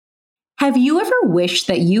Have you ever wished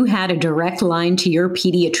that you had a direct line to your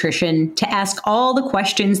pediatrician to ask all the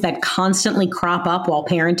questions that constantly crop up while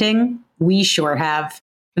parenting? We sure have.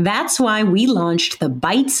 That's why we launched the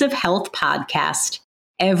Bites of Health podcast.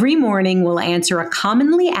 Every morning, we'll answer a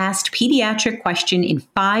commonly asked pediatric question in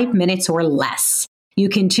 5 minutes or less. You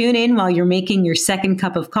can tune in while you're making your second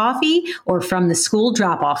cup of coffee or from the school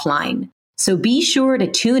drop-off line. So be sure to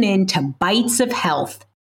tune in to Bites of Health,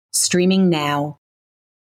 streaming now.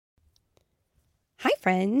 Hi,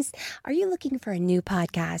 friends. Are you looking for a new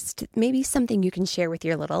podcast? Maybe something you can share with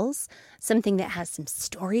your littles? Something that has some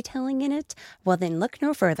storytelling in it? Well, then look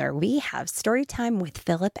no further. We have Storytime with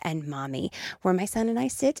Philip and Mommy, where my son and I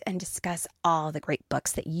sit and discuss all the great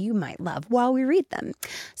books that you might love while we read them.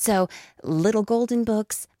 So, Little Golden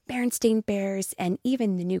Books, Berenstain Bears, and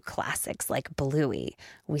even the new classics like Bluey.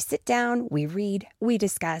 We sit down, we read, we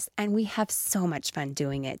discuss, and we have so much fun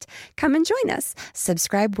doing it. Come and join us.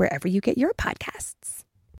 Subscribe wherever you get your podcasts.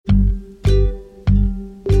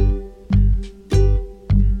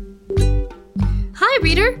 Hi,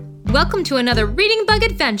 reader! Welcome to another Reading Bug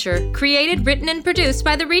adventure, created, written, and produced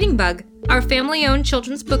by The Reading Bug, our family-owned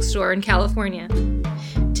children's bookstore in California.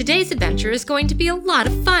 Today's adventure is going to be a lot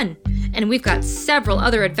of fun, and we've got several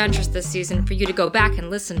other adventures this season for you to go back and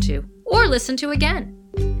listen to, or listen to again.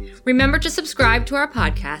 Remember to subscribe to our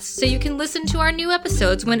podcast so you can listen to our new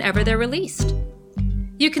episodes whenever they're released.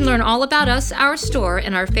 You can learn all about us, our store,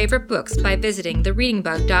 and our favorite books by visiting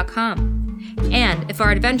thereadingbug.com. And if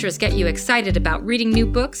our adventures get you excited about reading new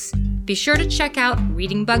books, be sure to check out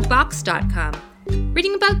readingbugbox.com.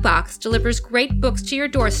 Reading Bug Box delivers great books to your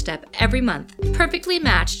doorstep every month, perfectly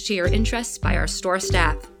matched to your interests by our store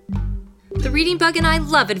staff. The Reading Bug and I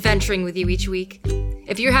love adventuring with you each week.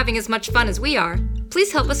 If you're having as much fun as we are,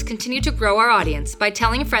 please help us continue to grow our audience by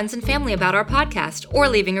telling friends and family about our podcast or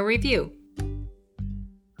leaving a review.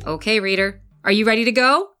 Okay, reader, are you ready to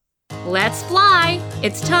go? Let's fly!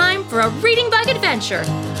 It's time for a Reading Bug adventure!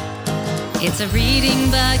 It's a Reading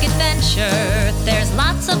Bug adventure. There's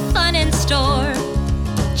lots of fun in store.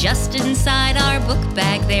 Just inside our book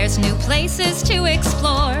bag, there's new places to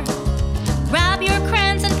explore. Grab your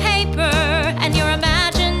crayons and paper and your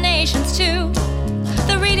imaginations too.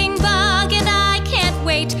 The Reading Bug and I can't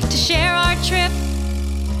wait to share our trip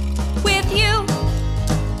with you.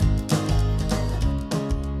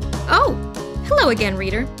 Oh, hello again,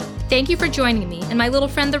 reader. Thank you for joining me and my little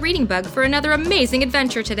friend the Reading Bug for another amazing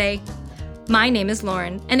adventure today. My name is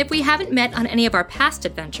Lauren, and if we haven't met on any of our past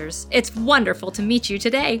adventures, it's wonderful to meet you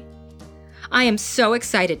today. I am so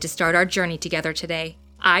excited to start our journey together today.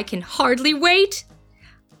 I can hardly wait!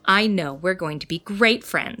 I know we're going to be great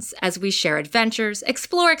friends as we share adventures,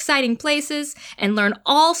 explore exciting places, and learn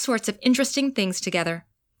all sorts of interesting things together.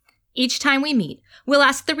 Each time we meet, we'll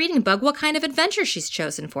ask the Reading Bug what kind of adventure she's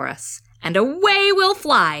chosen for us, and away we'll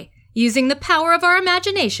fly, using the power of our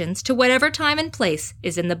imaginations to whatever time and place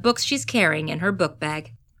is in the books she's carrying in her book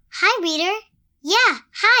bag. Hi, reader. Yeah,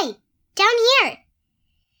 hi. Down here.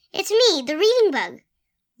 It's me, the Reading Bug.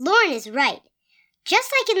 Lauren is right.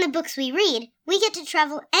 Just like in the books we read, we get to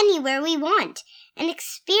travel anywhere we want and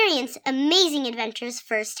experience amazing adventures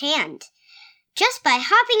firsthand, just by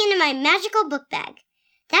hopping into my magical book bag.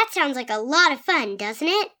 That sounds like a lot of fun, doesn't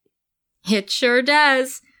it? It sure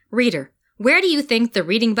does. Reader, where do you think the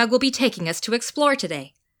Reading Bug will be taking us to explore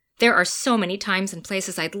today? There are so many times and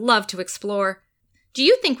places I'd love to explore. Do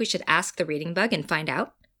you think we should ask the Reading Bug and find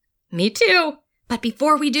out? Me too. But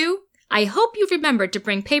before we do, I hope you've remembered to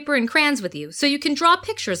bring paper and crayons with you so you can draw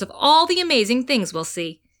pictures of all the amazing things we'll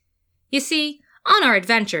see. You see, on our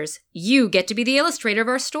adventures, you get to be the illustrator of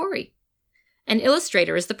our story. An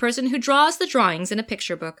illustrator is the person who draws the drawings in a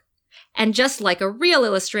picture book. And just like a real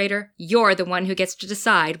illustrator, you're the one who gets to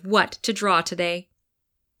decide what to draw today.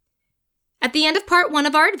 At the end of part 1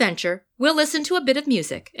 of our adventure, we'll listen to a bit of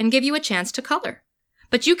music and give you a chance to color.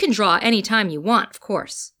 But you can draw any time you want, of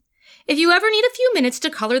course. If you ever need a few minutes to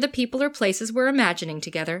color the people or places we're imagining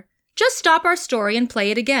together, just stop our story and play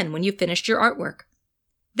it again when you've finished your artwork.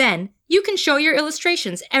 Then, you can show your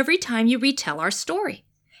illustrations every time you retell our story,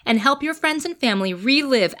 and help your friends and family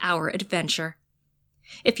relive our adventure.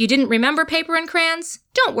 If you didn't remember paper and crayons,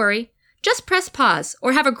 don't worry. Just press pause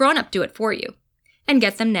or have a grown-up do it for you. And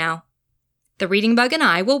get them now. The Reading Bug and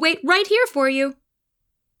I will wait right here for you.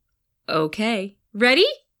 Okay, ready?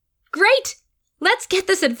 Great! Let's get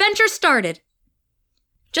this adventure started.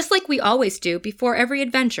 Just like we always do before every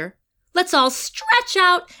adventure, let's all stretch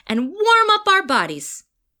out and warm up our bodies.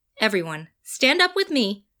 Everyone, stand up with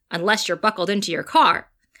me, unless you're buckled into your car,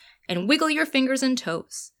 and wiggle your fingers and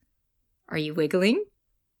toes. Are you wiggling?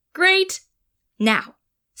 Great! Now,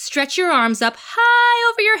 stretch your arms up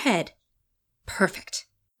high over your head Perfect.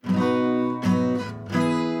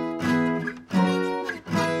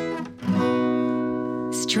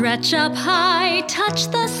 Stretch up high, touch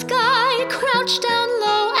the sky, crouch down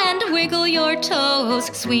low and wiggle your toes.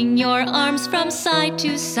 Swing your arms from side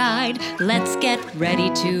to side, let's get ready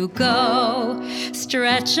to go.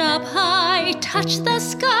 Stretch up high, touch the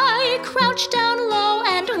sky, crouch down low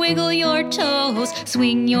and wiggle your toes.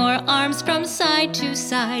 Swing your arms from side to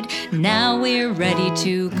side, now we're ready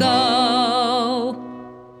to go.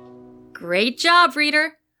 Great job,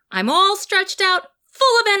 Reader. I'm all stretched out,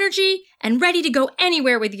 full of energy, and ready to go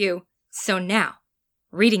anywhere with you. So now,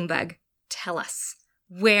 Reading Bug, tell us,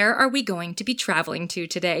 where are we going to be traveling to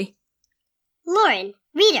today? Lauren,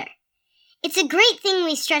 Reader, it's a great thing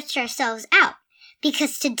we stretched ourselves out,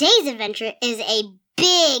 because today's adventure is a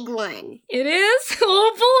big one. It is?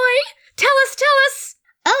 Oh boy! Tell us!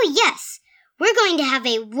 Oh yes, we're going to have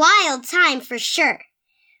a wild time for sure.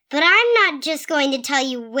 But I'm not just going to tell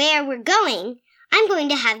you where we're going, I'm going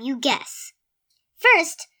to have you guess.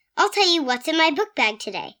 First, I'll tell you what's in my book bag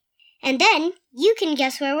today, and then you can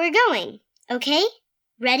guess where we're going, okay?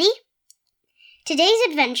 Ready? Today's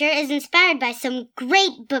adventure is inspired by some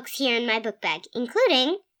great books here in my book bag,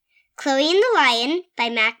 including Chloe and the Lion by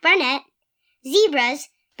Mac Barnett, Zebras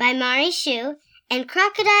by Mari Shu, and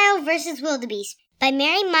Crocodile vs. Wildebeest by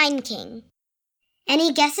Mary Mindking.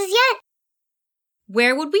 Any guesses yet?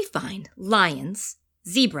 Where would we find lions,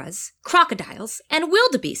 zebras, crocodiles, and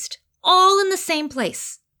wildebeest all in the same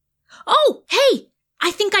place? Oh, hey!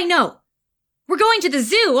 I think I know. We're going to the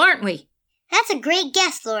zoo, aren't we? That's a great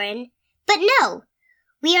guess, Lauren. But no,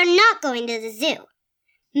 we are not going to the zoo.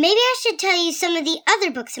 Maybe I should tell you some of the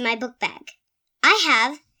other books in my book bag. I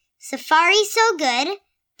have Safari So Good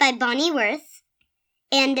by Bonnie Worth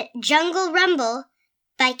and Jungle Rumble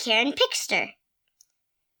by Karen Pickster.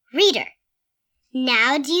 Reader,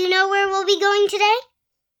 now do you know where we'll be going today?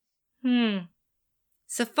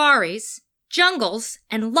 Safaris, jungles,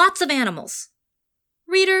 and lots of animals.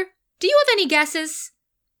 Reader, do you have any guesses?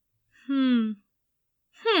 Oh,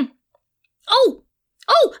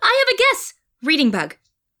 I have a guess! Reading Bug,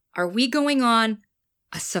 are we going on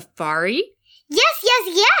a safari? Yes!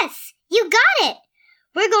 You got it!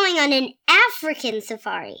 We're going on an African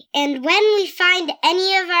safari. And when we find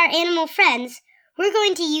any of our animal friends, we're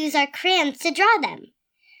going to use our crayons to draw them.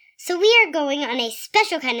 So we are going on a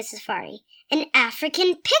special kind of safari, an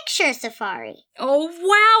African picture safari. Oh,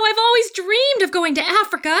 wow, I've always dreamed of going to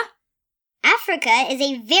Africa. Africa is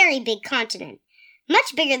a very big continent,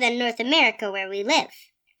 much bigger than North America where we live.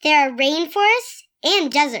 There are rainforests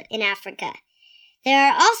and desert in Africa. There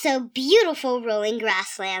are also beautiful rolling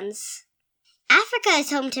grasslands. Africa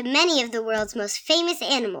is home to many of the world's most famous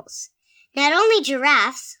animals. Not only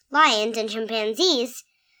giraffes, lions, and chimpanzees,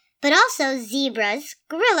 but also zebras,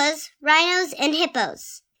 gorillas, rhinos, and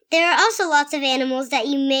hippos. There are also lots of animals that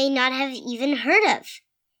you may not have even heard of.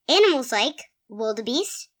 Animals like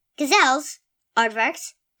wildebeest, gazelles,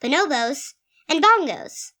 aardvarks, bonobos, and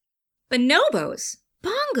bongos. Bonobos?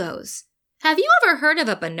 Bongos? Have you ever heard of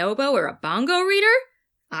a bonobo or a bongo, Reader?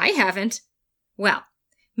 I haven't. Well,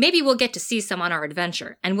 maybe we'll get to see some on our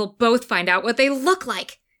adventure, and we'll both find out what they look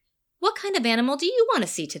like. What kind of animal do you want to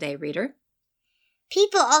see today, Reader?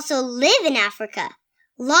 People also live in Africa.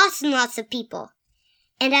 Lots and lots of people.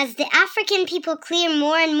 And as the African people clear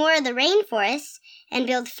more and more of the rainforests and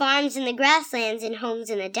build farms in the grasslands and homes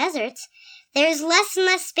in the deserts, there is less and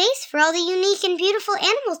less space for all the unique and beautiful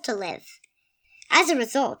animals to live. As a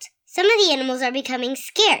result, some of the animals are becoming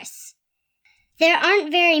scarce. There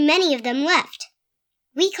aren't very many of them left.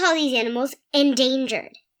 We call these animals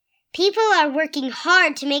endangered. People are working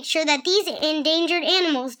hard to make sure that these endangered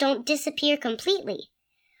animals don't disappear completely.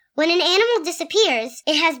 When an animal disappears,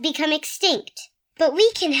 it has become extinct. But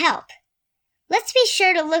we can help. Let's be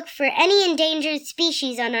sure to look for any endangered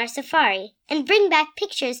species on our safari and bring back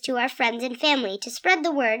pictures to our friends and family to spread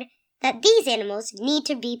the word that these animals need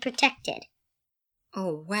to be protected.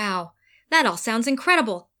 Oh, wow. That all sounds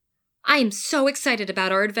incredible. I am so excited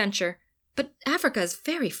about our adventure, but Africa is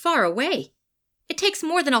very far away. It takes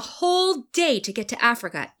more than a whole day to get to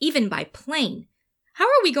Africa, even by plane. How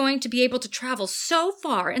are we going to be able to travel so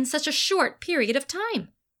far in such a short period of time?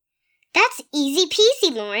 That's easy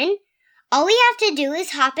peasy, Lauren. All we have to do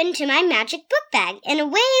is hop into my magic book bag, and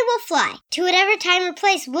away we'll fly to whatever time or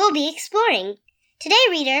place we'll be exploring. Today,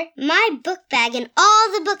 Reader, my book bag and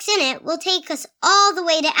all the books in it will take us all the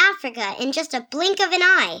way to Africa in just a blink of an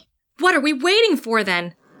eye. What are we waiting for,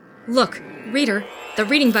 then? Look, Reader, the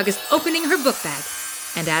Reading Bug is opening her book bag.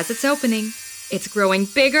 And as it's opening, it's growing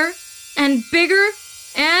bigger and bigger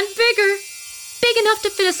and bigger. Big enough to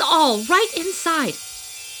fit us all right inside.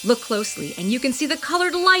 Look closely, and you can see the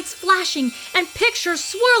colored lights flashing and pictures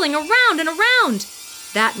swirling around and around.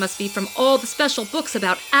 That must be from all the special books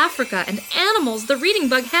about Africa and animals the Reading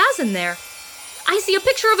Bug has in there. I see a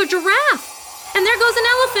picture of a giraffe, and there goes an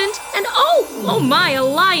elephant, and oh my, a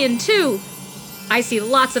lion too. I see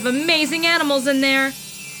lots of amazing animals in there.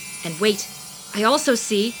 And wait, I also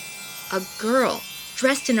see a girl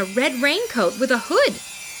dressed in a red raincoat with a hood.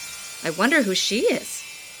 I wonder who she is.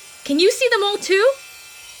 Can you see them all too?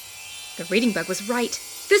 The Reading Bug was right.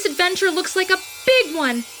 This adventure looks like a big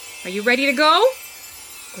one. Are you ready to go?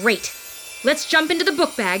 Great. Let's jump into the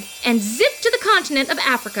book bag and zip to the continent of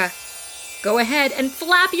Africa. Go ahead and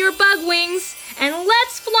flap your bug wings and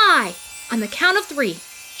let's fly. On the count of 3,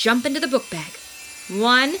 jump into the book bag.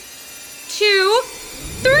 1, 2,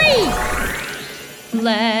 3!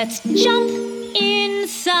 Let's jump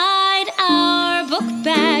inside our book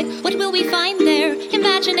bag. What will we find there?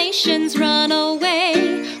 Imaginations run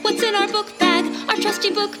away. What's in our book bag? Our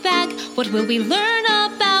trusty book bag. What will we learn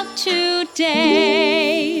about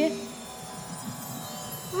today?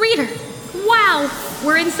 Reader, wow!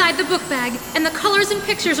 We're inside the book bag, and the colors and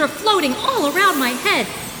pictures are floating all around my head.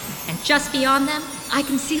 And just beyond them, I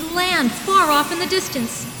can see land far off in the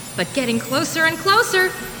distance, but getting closer and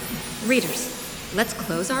closer. Readers, let's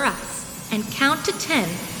close our eyes and count to 10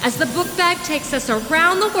 as the book bag takes us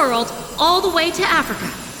around the world all the way to Africa.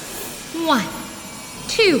 1,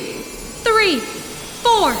 2, 3,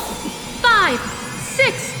 4, 5,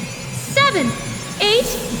 6, 7, 8,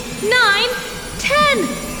 9, 10!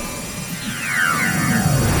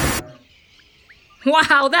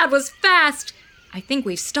 Wow, that was fast! I think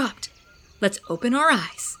we've stopped. Let's open our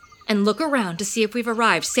eyes and look around to see if we've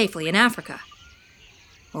arrived safely in Africa.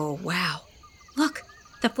 Oh, wow. Look,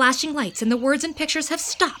 the flashing lights and the words and pictures have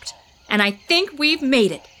stopped, and I think we've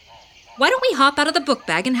made it. Why don't we hop out of the book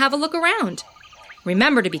bag and have a look around?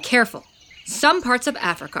 Remember to be careful. Some parts of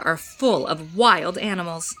Africa are full of wild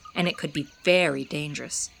animals, and it could be very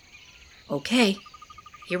dangerous. Okay,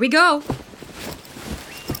 here we go.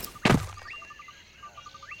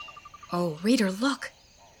 Oh, reader, look.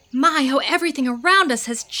 My, how everything around us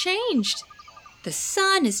has changed. The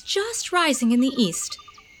sun is just rising in the east.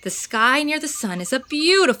 The sky near the sun is a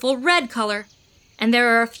beautiful red color, and there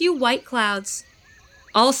are a few white clouds.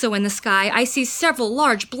 Also in the sky, I see several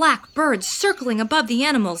large black birds circling above the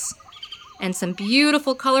animals, and some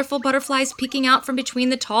beautiful, colorful butterflies peeking out from between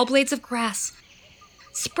the tall blades of grass.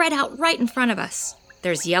 Spread out right in front of us,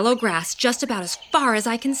 there's yellow grass just about as far as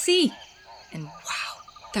I can see. And wow,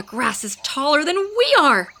 the grass is taller than we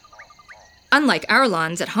are! Unlike our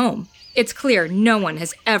lawns at home, it's clear no one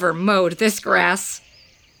has ever mowed this grass.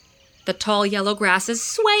 The tall yellow grass is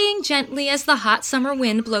swaying gently as the hot summer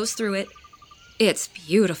wind blows through it. It's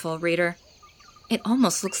beautiful, reader. It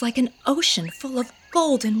almost looks like an ocean full of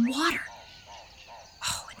golden water.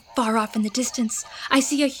 Oh, and far off in the distance, I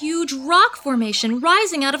see a huge rock formation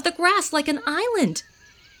rising out of the grass like an island.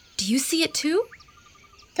 Do you see it too?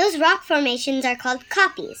 Those rock formations are called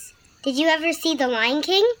koppies. Did you ever see The Lion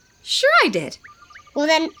King? Sure I did. Well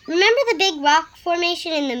then, remember the big rock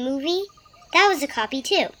formation in the movie? That was a koppie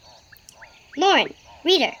too. Lauren,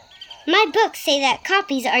 reader, my books say that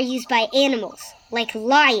koppies are used by animals, like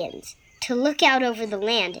lions, to look out over the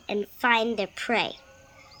land and find their prey.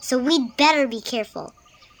 So we'd better be careful.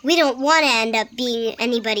 We don't want to end up being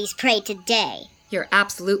anybody's prey today. You're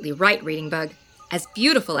absolutely right, Reading Bug. As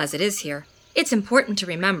beautiful as it is here, it's important to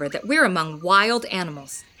remember that we're among wild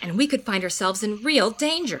animals, and we could find ourselves in real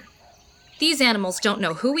danger. These animals don't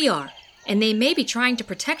know who we are, and they may be trying to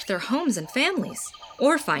protect their homes and families,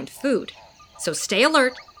 or find food. So stay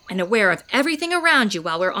alert and aware of everything around you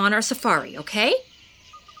while we're on our safari, okay?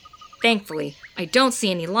 Thankfully, I don't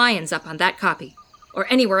see any lions up on that koppie,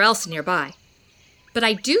 or anywhere else nearby. But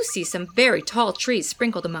I do see some very tall trees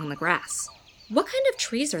sprinkled among the grass. What kind of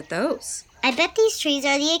trees are those? I bet these trees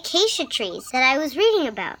are the acacia trees that I was reading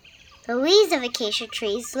about. The leaves of acacia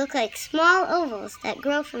trees look like small ovals that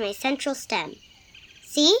grow from a central stem.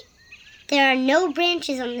 See? There are no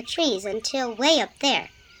branches on the trees until way up there,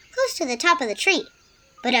 close to the top of the tree.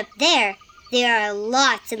 But up there are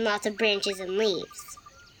lots and lots of branches and leaves.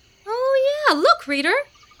 Oh yeah, look, reader.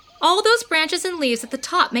 All those branches and leaves at the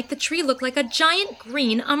top make the tree look like a giant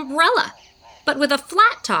green umbrella, but with a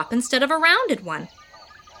flat top instead of a rounded one.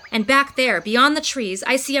 And back there, beyond the trees,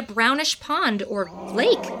 I see a brownish pond or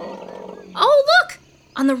lake. Oh, look!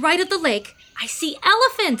 On the right of the lake, I see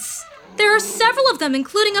elephants. There are several of them,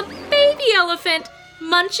 including a baby elephant,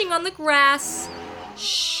 munching on the grass.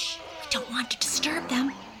 Shh, we don't want to disturb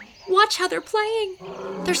them. Watch how they're playing.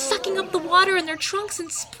 They're sucking up the water in their trunks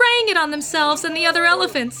and spraying it on themselves and the other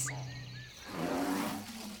elephants.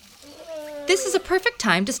 this is a perfect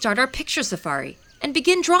time to start our picture safari and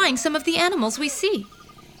begin drawing some of the animals we see.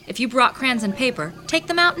 If you brought crayons and paper, take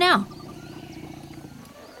them out now.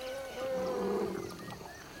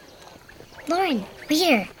 Lauren,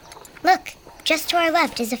 Reader, look, just to our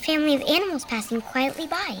left is a family of animals passing quietly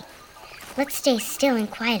by. Let's stay still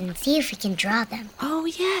and quiet and see if we can draw them. Oh,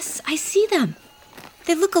 yes, I see them.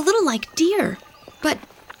 They look a little like deer, but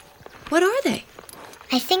what are they?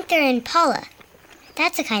 I think they're impala.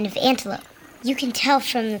 That's a kind of antelope. You can tell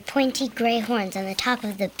from the pointy gray horns on the top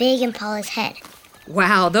of the big impala's head.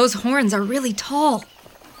 Wow, those horns are really tall.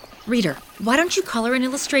 Reader, why don't you color an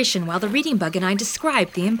illustration while the reading bug and I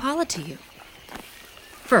describe the impala to you?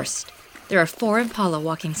 First, there are 4 impala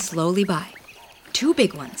walking slowly by. 2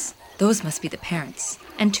 big ones, those must be the parents,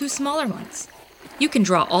 and 2 smaller ones. You can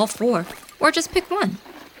draw all 4, or just pick one.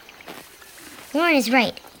 Lauren is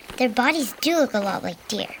right. Their bodies do look a lot like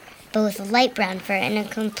deer, but with a light brown fur and a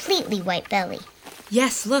completely white belly.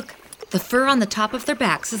 Yes, look, the fur on the top of their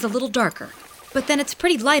backs is a little darker, but then it's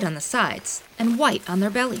pretty light on the sides and white on their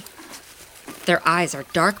belly. Their eyes are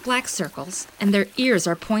dark black circles, and their ears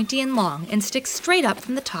are pointy and long and stick straight up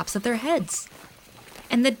from the tops of their heads.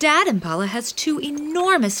 And the dad impala has 2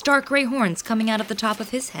 enormous dark gray horns coming out of the top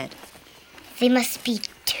of his head. They must be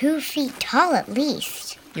 2 feet tall at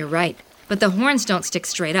least. You're right, but the horns don't stick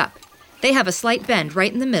straight up. They have a slight bend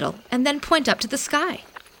right in the middle and then point up to the sky.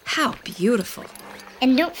 How beautiful.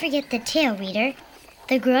 And don't forget the tail, Reader.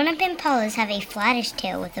 The grown-up impalas have a flattish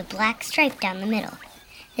tail with a black stripe down the middle.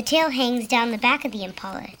 The tail hangs down the back of the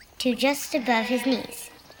impala to just above his knees.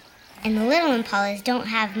 And the little impalas don't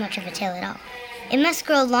have much of a tail at all. It must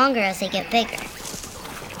grow longer as they get bigger.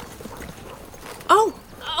 Oh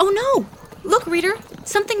no! Look, Reader,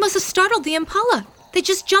 something must have startled the impala. They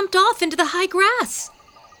just jumped off into the high grass.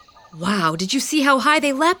 Wow, did you see how high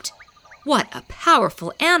they leapt? What a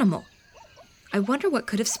powerful animal. I wonder what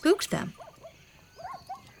could have spooked them.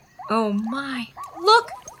 Oh my, look,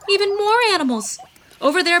 even more animals.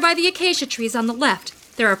 Over there by the acacia trees on the left,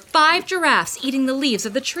 there are 5 giraffes eating the leaves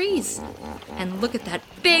of the trees. And look at that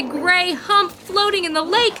big gray hump floating in the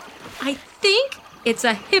lake. I think it's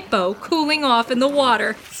a hippo cooling off in the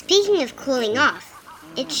water. Speaking of cooling off,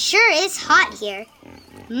 it sure is hot here.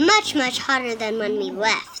 Much, much hotter than when we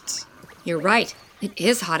left. You're right, it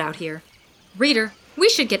is hot out here. Reader, we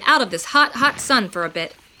should get out of this hot, hot sun for a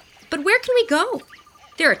bit. But where can we go?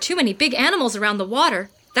 There are too many big animals around the water.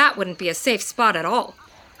 That wouldn't be a safe spot at all.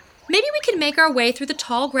 Maybe we can make our way through the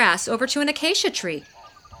tall grass over to an acacia tree.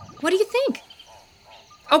 What do you think?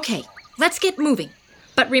 Okay, let's get moving.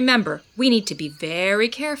 But remember, we need to be very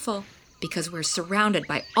careful because we're surrounded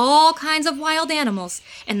by all kinds of wild animals,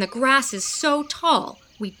 and the grass is so tall,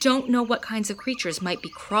 we don't know what kinds of creatures might be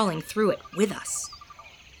crawling through it with us.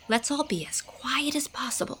 Let's all be as quiet as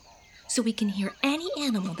possible so we can hear any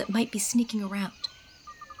animal that might be sneaking around.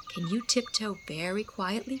 Can you tiptoe very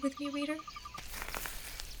quietly with me, Reader?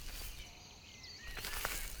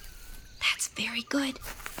 That's very good.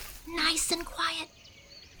 Nice and quiet.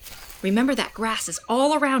 Remember that grass is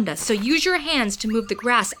all around us, so use your hands to move the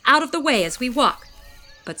grass out of the way as we walk.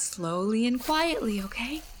 But slowly and quietly,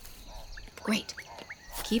 okay? Great.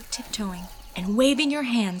 Keep tiptoeing and waving your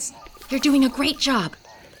hands. You're doing a great job.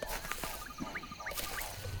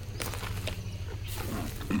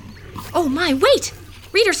 Oh my, wait!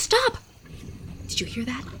 Reader, stop! Did you hear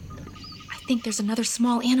that? I think there's another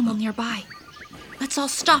small animal nearby. Let's all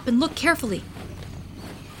stop and look carefully.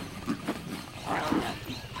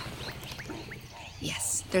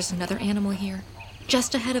 Yes, there's another animal here,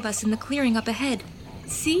 just ahead of us in the clearing up ahead.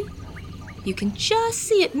 See? You can just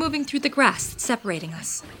see it moving through the grass that's separating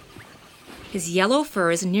us. His yellow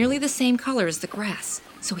fur is nearly the same color as the grass,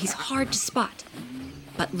 so he's hard to spot.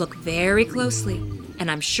 But look very closely,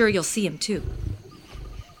 and I'm sure you'll see him too.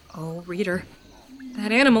 Oh, Reader,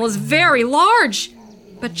 that animal is very large.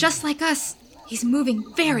 But just like us, he's moving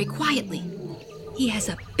very quietly. He has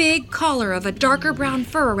a big collar of a darker brown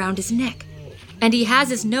fur around his neck. And he has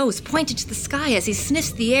his nose pointed to the sky as he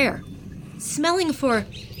sniffs the air, smelling for...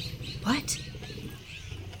 what?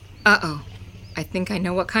 Uh-oh. I think I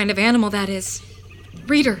know what kind of animal that is.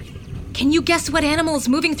 Reader, can you guess what animal is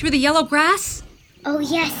moving through the yellow grass? Oh,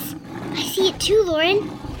 yes. I see it too, Lauren.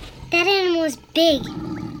 That animal is big,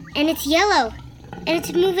 and it's yellow, and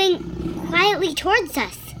it's moving quietly towards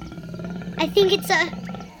us. I think it's a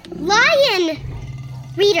lion!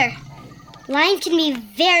 Reader, lions can be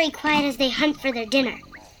very quiet as they hunt for their dinner,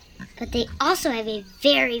 but they also have a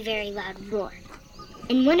very, very loud roar.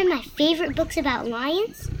 In one of my favorite books about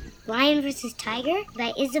lions, Lion vs. Tiger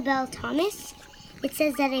by Isabel Thomas, it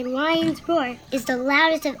says that a lion's roar is the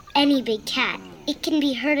loudest of any big cat, it can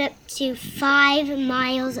be heard up to 5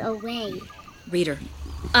 miles away. Reader,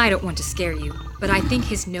 I don't want to scare you, but I think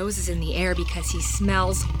his nose is in the air because he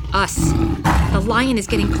smells us. The lion is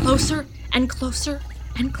getting closer and closer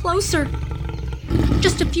and closer.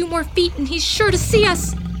 Just a few more feet and he's sure to see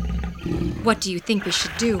us. What do you think we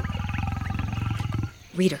should do?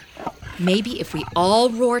 Reader, maybe if we all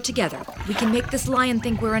roar together, we can make this lion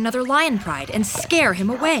think we're another lion pride and scare him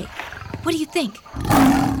away. What do you think?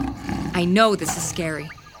 I know this is scary.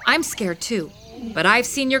 I'm scared too. But I've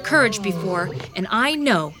seen your courage before, and I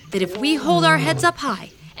know that if we hold our heads up high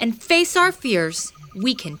and face our fears,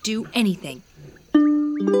 we can do anything.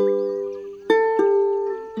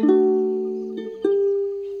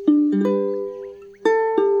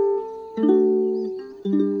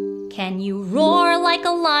 Can you roar like a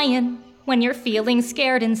lion when you're feeling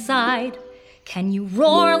scared inside? Can you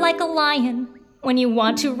roar like a lion when you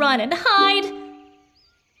want to run and hide?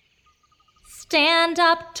 Stand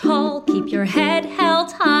up tall, keep your head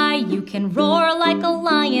held high. You can roar like a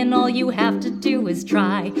lion, all you have to do is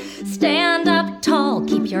try. Stand up tall,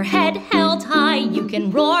 keep your head held high. You can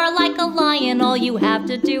roar like a lion, all you have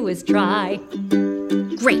to do is try.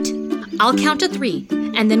 Great. I'll count to 3,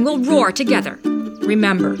 and then we'll roar together.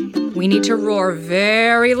 Remember, we need to roar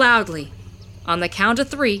very loudly. On the count of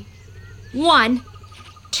 3. 1,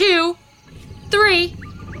 2, 3.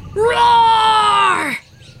 Roar!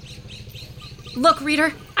 Look,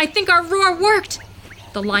 Reader, I think our roar worked.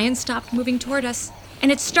 The lion stopped moving toward us, and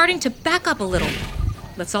it's starting to back up a little.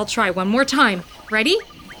 Let's all try one more time. Ready?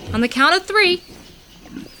 On the count of 3.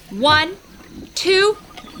 1, 2,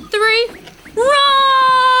 3.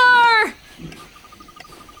 Roar!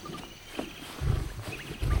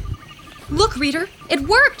 Look, Reader, it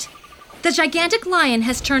worked. The gigantic lion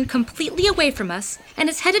has turned completely away from us and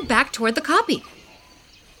is headed back toward the copy.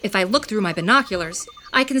 If I look through my binoculars,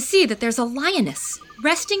 I can see that there's a lioness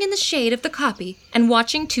resting in the shade of the copy and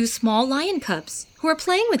watching 2 small lion cubs who are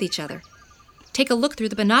playing with each other. Take a look through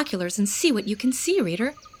the binoculars and see what you can see,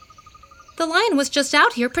 Reader. The lion was just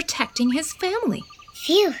out here protecting his family.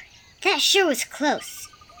 Phew, that sure was close.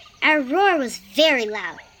 Our roar was very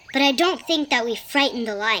loud, but I don't think that we frightened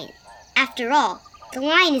the lion. After all, the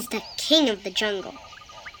lion is the king of the jungle.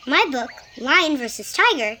 My book, Lion vs.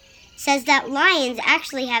 Tiger, says that lions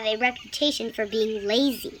actually have a reputation for being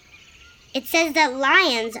lazy. It says that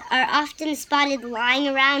lions are often spotted lying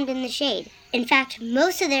around in the shade. In fact,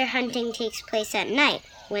 most of their hunting takes place at night,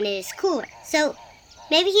 when it is cooler. So,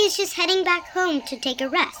 maybe he's just heading back home to take a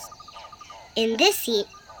rest. In this heat,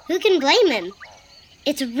 who can blame him?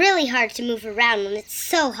 It's really hard to move around when it's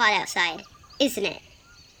so hot outside, isn't it?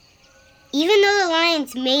 Even though the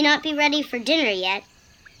lions may not be ready for dinner yet,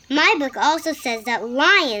 my book also says that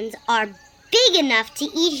lions are big enough to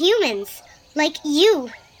eat humans, like you,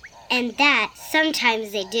 and that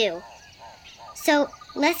sometimes they do. So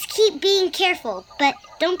let's keep being careful, but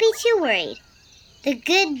don't be too worried. The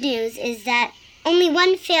good news is that only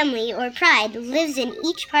one family or pride lives in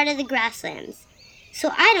each part of the grasslands,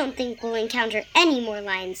 so I don't think we'll encounter any more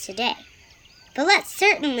lions today. But let's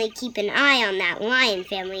certainly keep an eye on that lion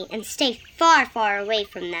family and stay far, far away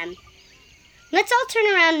from them. Let's all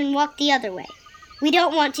turn around and walk the other way. We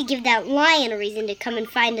don't want to give that lion a reason to come and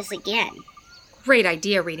find us again. Great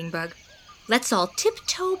idea, Reading Bug. Let's all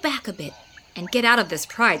tiptoe back a bit and get out of this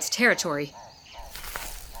pride's territory.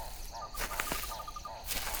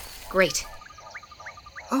 Great.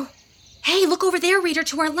 Oh, hey, look over there, Reader,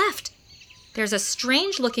 to our left. There's a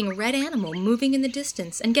strange-looking red animal moving in the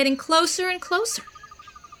distance and getting closer and closer.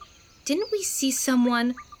 Didn't we see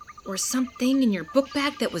someone or something in your book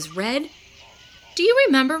bag that was red? Do you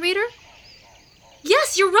remember, Reader?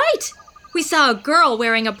 Yes, you're right! We saw a girl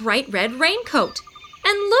wearing a bright red raincoat.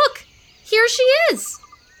 And look, here she is.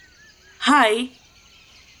 Hi.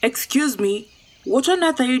 Excuse me, what on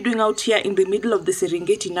earth are you doing out here in the middle of the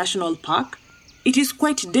Serengeti National Park? It is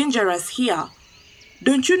quite dangerous here.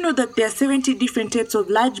 Don't you know that there are 70 different types of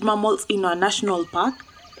large mammals in our national park,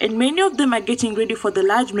 and many of them are getting ready for the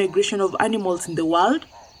large migration of animals in the world?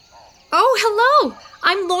 Oh, hello!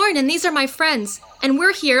 I'm Lauren, and these are my friends, and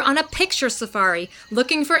we're here on a picture safari,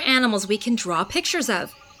 looking for animals we can draw pictures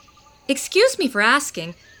of. Excuse me for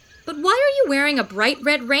asking, but why are you wearing a bright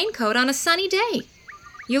red raincoat on a sunny day?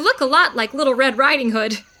 You look a lot like Little Red Riding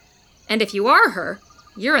Hood. And if you are her,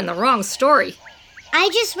 you're in the wrong story. I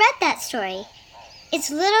just read that story. It's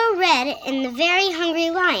Little Red and the Very Hungry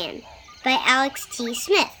Lion by Alex T.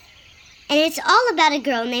 Smith. And it's all about a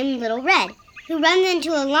girl named Little Red who runs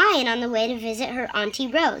into a lion on the way to visit her Auntie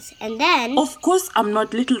Rose. And then... Of course I'm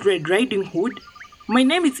not Little Red Riding Hood. My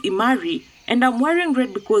name is Imari, and I'm wearing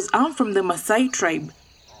red because I'm from the Maasai tribe.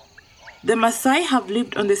 The Maasai have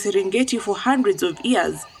lived on the Serengeti for hundreds of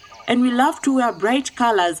years, and we love to wear bright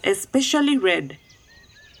colors, especially red.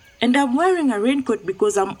 And I'm wearing a raincoat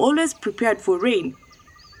because I'm always prepared for rain.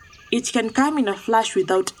 It can come in a flash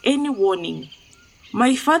without any warning.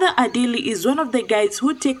 My father Adili is one of the guides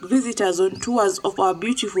who take visitors on tours of our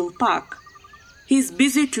beautiful park. He's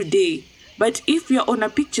busy today, but if you're on a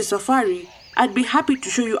picture safari, I'd be happy to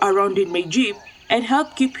show you around in my Jeep and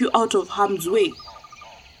help keep you out of harm's way.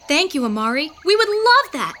 Thank you, Amari. We would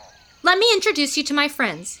love that. Let me introduce you to my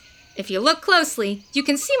friends. If you look closely, you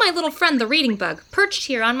can see my little friend the reading bug perched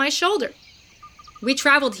here on my shoulder. We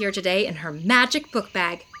traveled here today in her magic book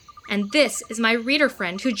bag, and this is my reader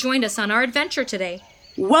friend who joined us on our adventure today.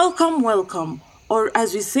 Welcome, welcome, or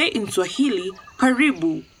as we say in Swahili,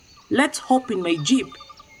 karibu. Let's hop in my Jeep.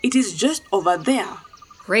 It is just over there.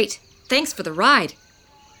 Great. Thanks for the ride.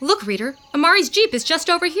 Look, reader, Amari's Jeep is just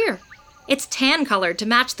over here. It's tan-colored to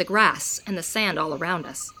match the grass and the sand all around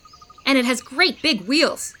us. And it has great big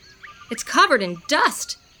wheels. It's covered in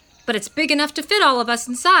dust, but it's big enough to fit all of us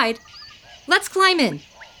inside. Let's climb in.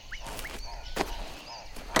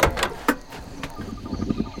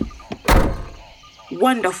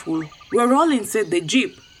 Wonderful. We're all inside the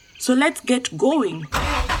Jeep, so let's get going.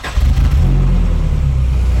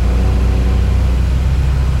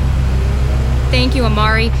 Thank you,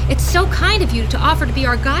 Amari. It's so kind of you to offer to be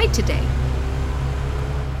our guide today.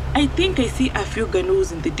 I think I see a few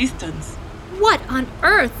ganoos in the distance. What on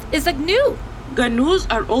earth is a gnu?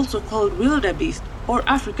 Ganoos are also called wildebeest or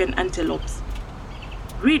African antelopes.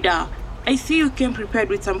 Reader, I see you came prepared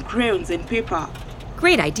with some crayons and paper.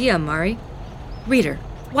 Great idea, Amari. Reader,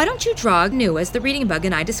 why don't you draw a gnu as the reading bug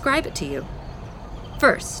and I describe it to you?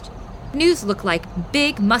 First, gnus look like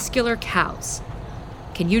big, muscular cows.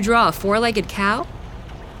 Can you draw a four-legged cow?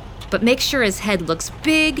 But make sure his head looks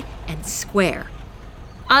big and square.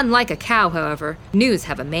 Unlike a cow, however, gnus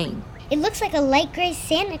have a mane. It looks like a light gray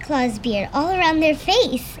Santa Claus beard all around their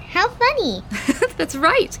face. How funny. That's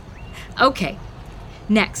right. Okay.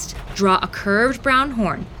 Next, draw a curved brown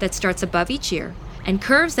horn that starts above each ear and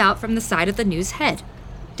curves out from the side of the gnu's head,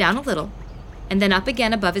 down a little, and then up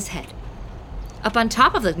again above his head. Up on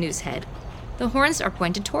top of the gnu's head, the horns are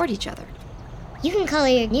pointed toward each other. You can color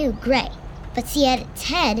your gnu gray, but see at its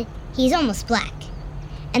head, he's almost black.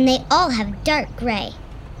 And they all have dark gray,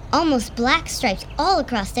 almost black stripes all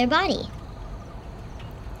across their body.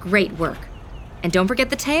 Great work. And don't forget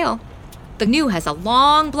the tail. The gnu has a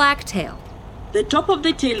long black tail. The top of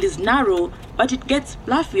the tail is narrow, but it gets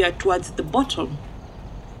fluffier towards the bottom.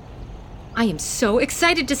 I am so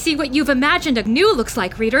excited to see what you've imagined a gnu looks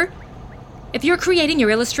like, reader. If you're creating your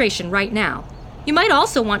illustration right now, you might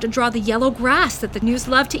also want to draw the yellow grass that the gnus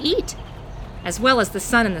love to eat, as well as the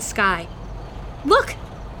sun in the sky. Look!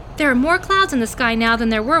 There are more clouds in the sky now than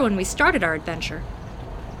there were when we started our adventure.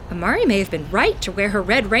 Amari may have been right to wear her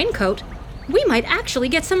red raincoat. We might actually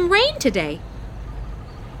get some rain today.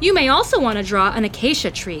 You may also want to draw an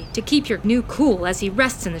acacia tree to keep your gnu cool as he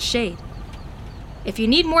rests in the shade. If you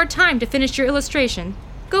need more time to finish your illustration,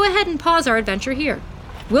 go ahead and pause our adventure here.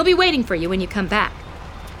 We'll be waiting for you when you come back.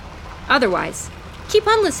 Otherwise, keep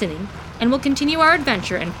on listening, and we'll continue our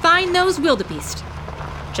adventure and find those wildebeest.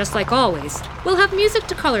 Just like always, we'll have music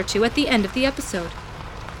to color to at the end of the episode.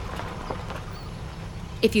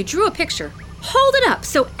 If you drew a picture, hold it up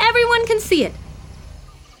so everyone can see it.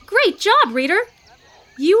 Great job, reader!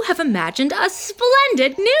 You have imagined a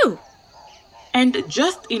splendid gnu! And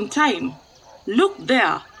just in time. Look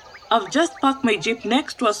there. I've just parked my Jeep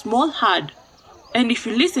next to a small herd. And if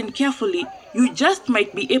you listen carefully, you just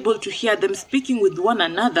might be able to hear them speaking with one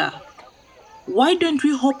another. Why don't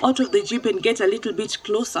we hop out of the Jeep and get a little bit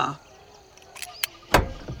closer?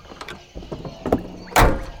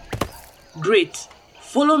 Great.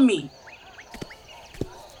 Follow me.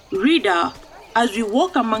 Reader, as we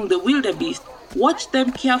walk among the wildebeest, watch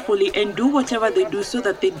them carefully and do whatever they do so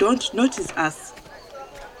that they don't notice us.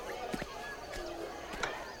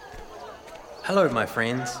 Hello, my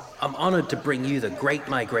friends. I'm honored to bring you the Great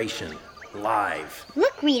Migration, live.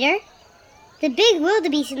 Look, reader. The big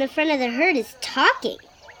wildebeest in the front of the herd is talking.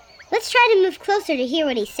 Let's try to move closer to hear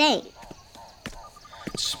what he's saying.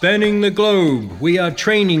 Spanning the globe, we are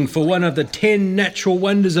training for one of the 10 natural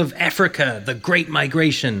wonders of Africa, the Great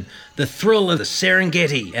Migration, the thrill of the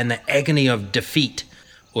Serengeti, and the agony of defeat.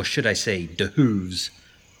 Or should I say, dehooves.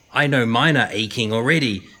 I know mine are aching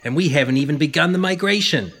already, and we haven't even begun the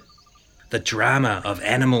migration. The drama of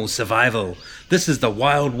animal survival. This is the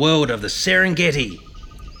wild world of the Serengeti.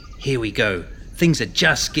 Here we go. Things are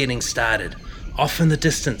just getting started. Off in the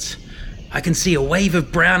distance, I can see a wave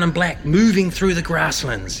of brown and black moving through the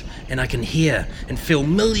grasslands, and I can hear and feel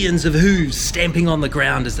millions of hooves stamping on the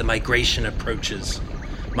ground as the migration approaches.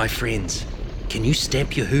 My friends, can you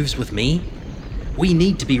stamp your hooves with me? We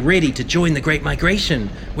need to be ready to join the Great Migration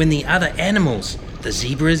when the other animals, the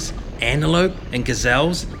zebras, antelope, and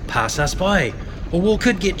gazelles, pass us by, or we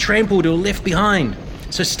could get trampled or left behind.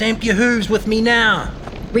 So stamp your hooves with me now.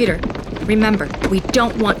 Reader, remember, we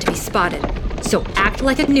don't want to be spotted. So act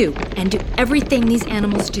like a gnu and do everything these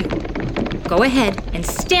animals do. Go ahead and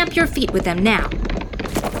stamp your feet with them now.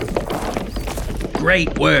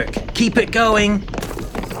 Great work. Keep it going.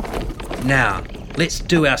 Now, let's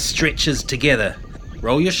do our stretches together.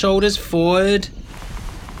 Roll your shoulders forward,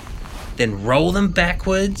 then roll them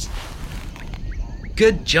backwards.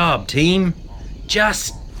 Good job, team.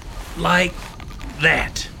 Just like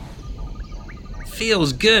that.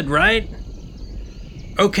 Feels good, right?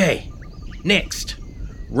 Okay. Next,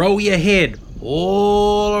 roll your head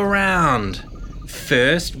all around.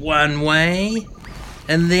 First one way,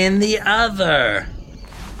 and then the other.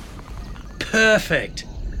 Perfect.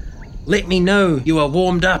 Let me know you are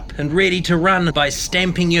warmed up and ready to run by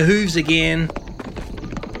stamping your hooves again.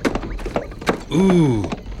 Ooh,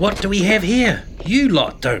 what do we have here? You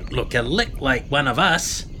lot don't look a lick like one of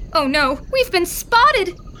us. Oh no, we've been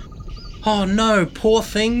spotted! Oh no, poor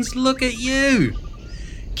things, look at you.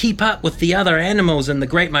 Keep up with the other animals and the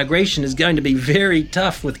Great Migration is going to be very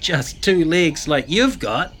tough with just 2 legs like you've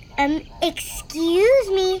got. Excuse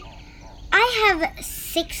me. I have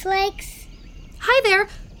 6 legs. Hi there.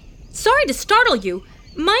 Sorry to startle you.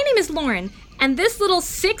 My name is Lauren, and this little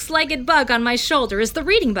 6-legged bug on my shoulder is the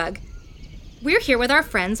reading bug. We're here with our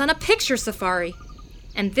friends on a picture safari.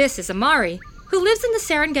 And this is Amari, who lives in the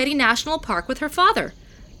Serengeti National Park with her father.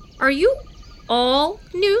 Are you all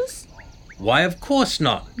news? Why, of course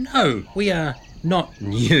not. No, we are not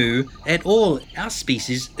new at all. Our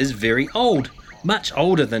species is very old, much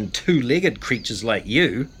older than 2-legged creatures like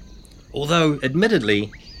you. Although,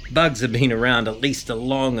 admittedly, bugs have been around at least as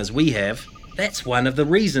long as we have. That's one of the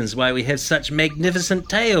reasons why we have such magnificent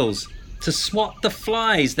tails, to swat the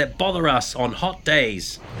flies that bother us on hot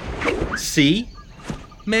days. See?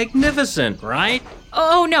 Magnificent, right?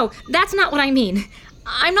 Oh no, that's not what I mean.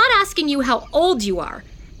 I'm not asking you how old you are.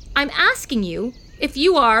 I'm asking you if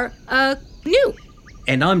you are, new.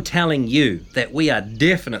 And I'm telling you that we are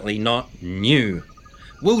definitely not new.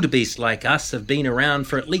 Wildebeests like us have been around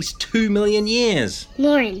for at least 2 million years.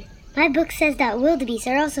 Lauren, my book says that wildebeests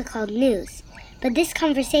are also called gnus, but this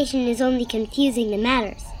conversation is only confusing the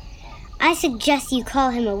matters. I suggest you call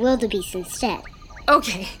him a wildebeest instead.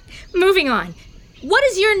 Okay, moving on. What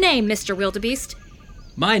is your name, Mr. Wildebeest?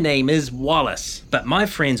 My name is Wallace, but my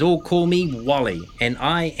friends all call me Wally, and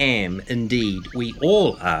I am, indeed, we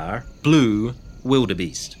all are, Blue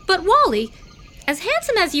Wildebeest. But Wally, as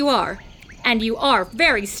handsome as you are, and you are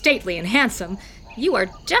very stately and handsome, you are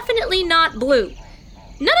definitely not blue.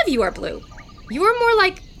 None of you are blue. You are more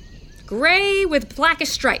like gray with blackish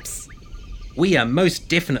stripes. We are most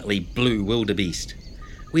definitely Blue Wildebeest.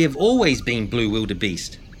 We have always been Blue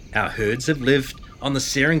Wildebeest. Our herds have lived on the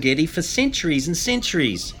Serengeti for centuries and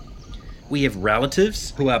centuries. We have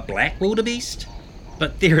relatives who are Black Wildebeest,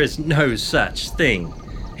 but there is no such thing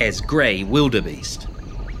as Grey Wildebeest.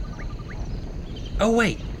 Oh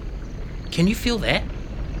wait, can you feel that?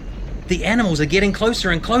 The animals are getting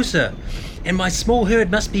closer and closer, and my small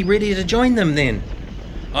herd must be ready to join them then.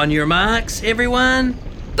 On your marks, everyone?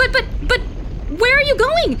 But where are you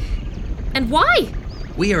going? And why?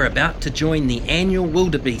 We are about to join the annual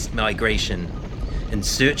wildebeest migration. In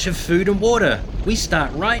search of food and water, we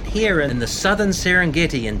start right here in the southern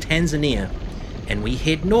Serengeti in Tanzania, and we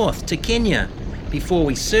head north to Kenya before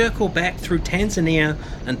we circle back through Tanzania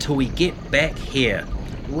until we get back here,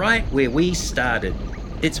 right where we started.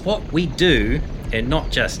 It's what we do, and not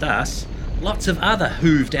just us. Lots of other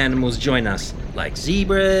hooved animals join us, like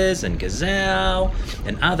zebras and gazelle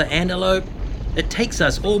and other antelope. It takes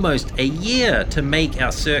us almost a year to make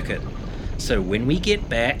our circuit. So when we get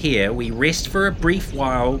back here, we rest for a brief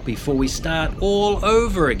while before we start all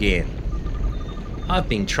over again. I've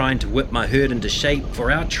been trying to whip my herd into shape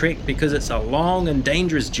for our trek because it's a long and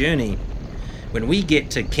dangerous journey. When we get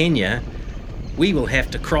to Kenya, we will have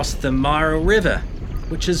to cross the Mara River,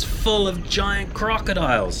 which is full of giant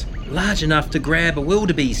crocodiles, large enough to grab a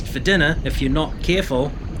wildebeest for dinner if you're not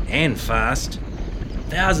careful and fast.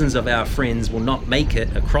 Thousands of our friends will not make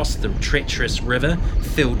it across the treacherous river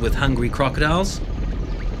filled with hungry crocodiles.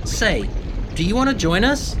 Say, do you want to join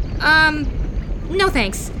us? No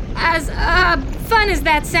thanks. As, fun as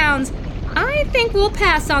that sounds, I think we'll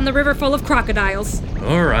pass on the river full of crocodiles.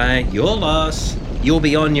 All right, your loss. You'll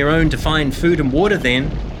be on your own to find food and water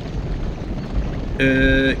then.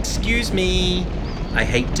 Excuse me. I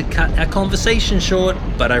hate to cut our conversation short,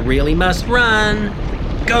 but I really must run.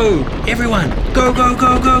 Go, everyone. Go, go,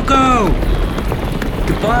 go, go, go.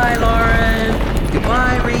 Goodbye, Lauren.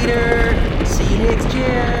 Goodbye, reader. See you next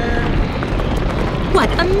year.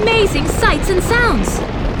 What amazing sights and sounds!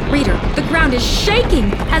 Reader, the ground is shaking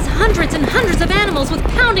as hundreds and hundreds of animals with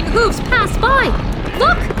pounding hooves pass by.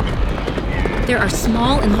 Look! There are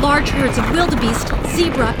small and large herds of wildebeest,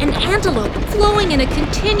 zebra, and antelope flowing in a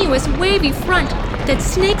continuous wavy front that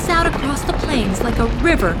snakes out across the plains like a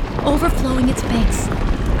river overflowing its banks.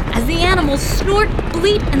 As the animals snort,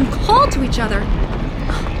 bleat, and call to each other.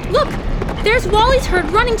 Look! There's Wally's herd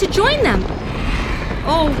running to join them.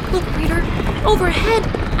 Oh, look, reader. Overhead,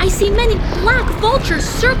 I see many black vultures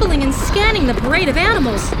circling and scanning the parade of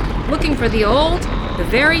animals, looking for the old, the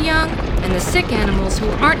very young, and the sick animals who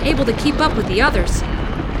aren't able to keep up with the others.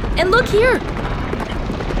 And look here!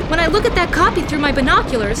 When I look at that copy through my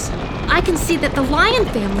binoculars, I can see that the lion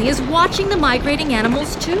family is watching the migrating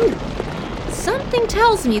animals too. Something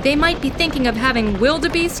tells me they might be thinking of having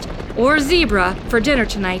wildebeest or zebra for dinner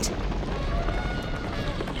tonight.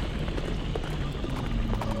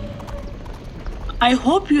 I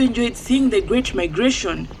hope you enjoyed seeing the Great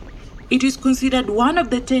Migration. It is considered one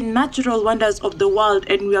of the 10 natural wonders of the world,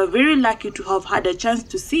 and we are very lucky to have had a chance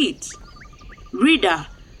to see it. Reader,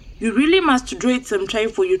 you really must draw it some time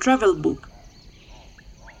for your travel book.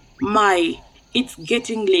 My, it's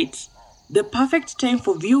getting late. The perfect time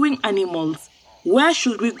for viewing animals. Where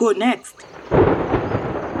should we go next?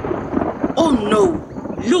 Oh no!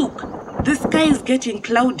 Look! The sky is getting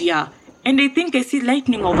cloudier, and I think I see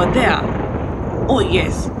lightning over there. Oh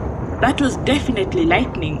yes, that was definitely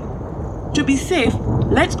lightning. To be safe,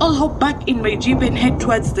 let's all hop back in my jeep and head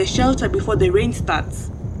towards the shelter before the rain starts.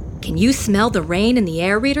 Can you smell the rain in the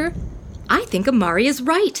air, reader? I think Amari is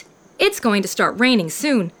right. It's going to start raining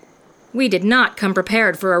soon. We did not come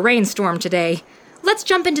prepared for a rainstorm today. Let's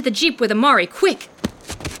jump into the jeep with Amari, quick!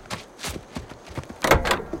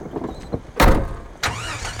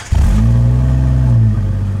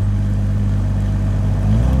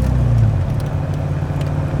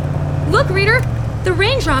 Look, reader! The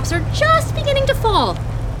raindrops are just beginning to fall.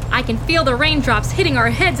 I can feel the raindrops hitting our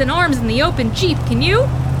heads and arms in the open jeep, can you?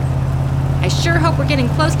 I sure hope we're getting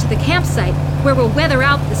close to the campsite where we'll weather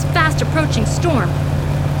out this fast-approaching storm.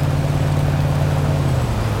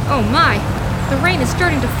 Oh my, the rain is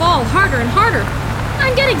starting to fall harder and harder.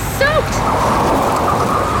 I'm getting soaked!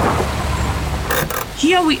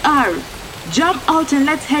 Here we are. Jump out and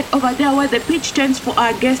let's head over there where the pitch tents for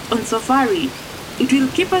our guest on safari. It will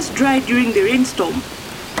keep us dry during the rainstorm.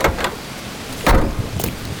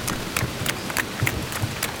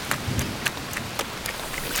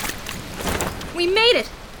 We made it!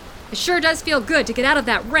 It sure does feel good to get out of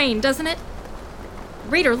that rain, doesn't it?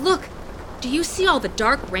 Reader, look! Do you see all the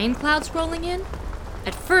dark rain clouds rolling in?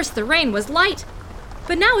 At first the rain was light,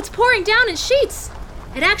 but now it's pouring down in sheets.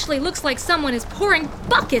 It actually looks like someone is pouring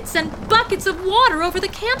buckets and buckets of water over the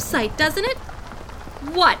campsite, doesn't it?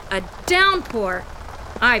 What a downpour!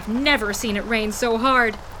 I've never seen it rain so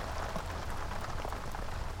hard.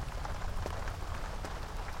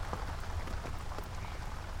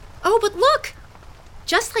 Oh, but look!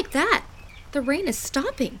 Just like that, the rain is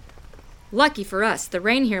stopping. Lucky for us, the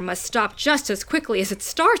rain here must stop just as quickly as it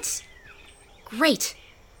starts. Great!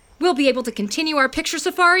 We'll be able to continue our picture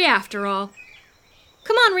safari after all.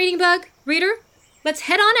 Come on, Reading Bug, reader. Let's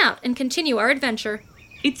head on out and continue our adventure.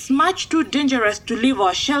 It's much too dangerous to leave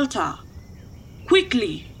our shelter.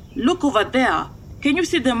 Quickly, look over there. Can you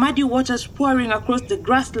see the muddy waters pouring across the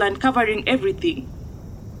grassland covering everything?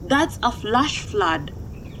 That's a flash flood.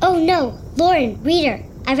 Oh no, Lauren, reader,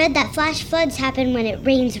 I read that flash floods happen when it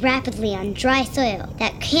rains rapidly on dry soil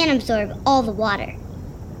that can absorb all the water.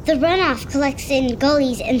 The runoff collects in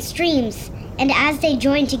gullies and streams, and as they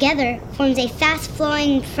join together, forms a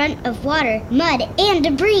fast-flowing front of water, mud, and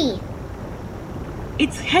debris.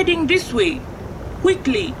 It's heading this way.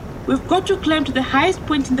 Quickly, we've got to climb to the highest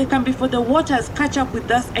point in the camp before the waters catch up with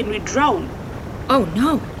us and we drown. Oh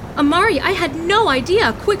no! Amari, I had no idea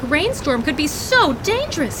a quick rainstorm could be so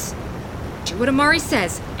dangerous. Do what Amari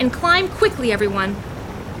says and climb quickly, everyone.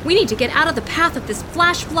 We need to get out of the path of this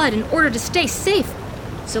flash flood in order to stay safe.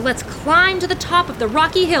 So let's climb to the top of the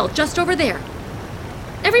rocky hill just over there.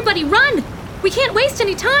 Everybody run! We can't waste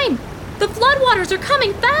any time! The floodwaters are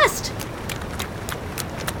coming fast!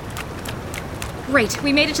 Great,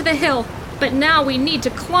 we made it to the hill, but now we need to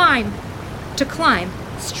climb. To climb,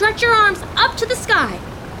 stretch your arms up to the sky,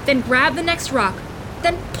 then grab the next rock,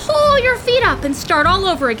 then pull your feet up and start all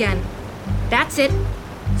over again. That's it.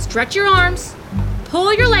 Stretch your arms.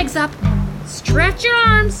 Pull your legs up. Stretch your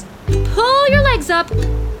arms. Pull your legs up.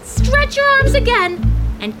 Stretch your arms again.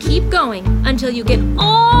 And keep going until you get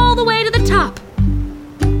all the way to the top.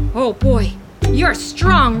 Oh boy, you're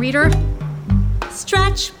strong, Reader.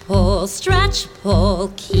 Stretch, pull,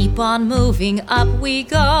 keep on moving, up we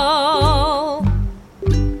go.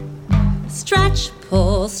 Stretch,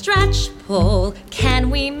 pull, can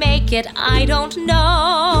we make it? I don't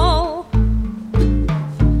know.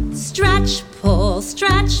 Stretch,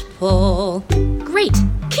 pull. Great,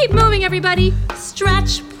 keep moving, everybody.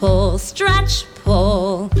 Stretch, pull.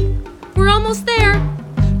 We're almost there.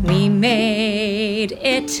 We made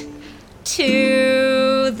it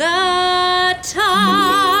to the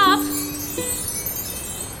top.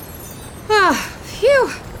 Ah, phew.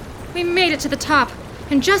 We made it to the top,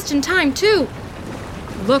 and just in time, too.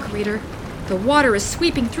 Look, Reader. The water is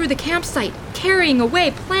sweeping through the campsite, carrying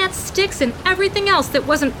away plants, sticks, and everything else that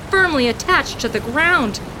wasn't firmly attached to the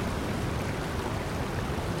ground.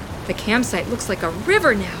 The campsite looks like a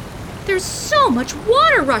river now. There's so much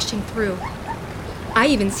water rushing through. I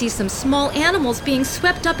even see some small animals being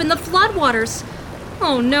swept up in the floodwaters.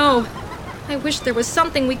 Oh no, I wish there was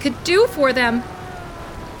something we could do for them.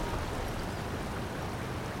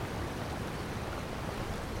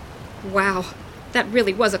 Wow, that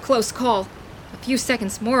really was a close call. A few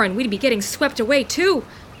seconds more and we'd be getting swept away too.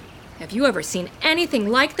 Have you ever seen anything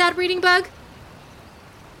like that, Reading Bug?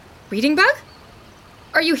 Reading Bug?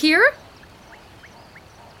 Are you here?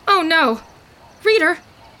 Oh no. Reader,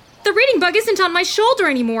 the Reading Bug isn't on my shoulder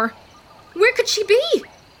anymore. Where could she be?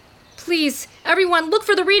 Please, everyone, look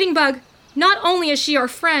for the Reading Bug. Not only is she our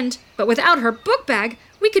friend, but without her book bag,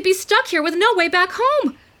 we could be stuck here with no way back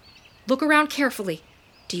home. Look around carefully.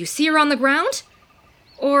 Do you see her on the ground?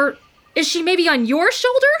 Or is she maybe on your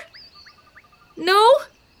shoulder? No?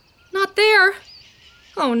 Not there.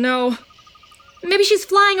 Oh no. Maybe she's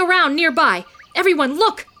flying around nearby. Everyone,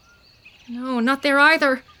 look! No, not there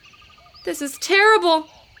either. This is terrible.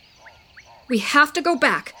 We have to go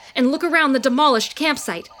back and look around the demolished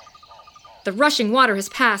campsite. The rushing water has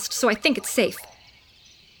passed, so I think it's safe.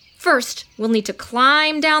 First, we'll need to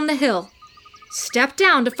climb down the hill. Step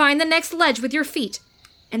down to find the next ledge with your feet,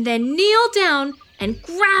 and then kneel down and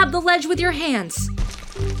grab the ledge with your hands.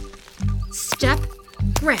 Step,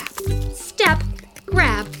 grab, step,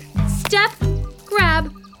 grab, step,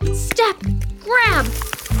 grab, step, grab.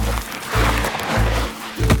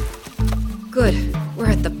 Good, we're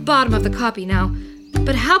at the bottom of the copy now.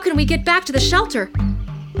 But how can we get back to the shelter?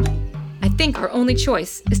 I think our only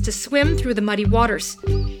choice is to swim through the muddy waters.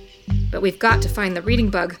 But we've got to find the Reading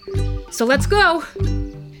Bug. So let's go.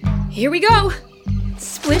 Here we go.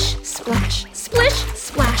 Splish, splash, splish,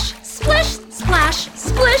 splash, splish, splash,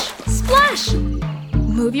 splish, splash.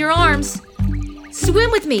 Move your arms.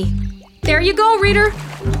 Swim with me. There you go, Reader.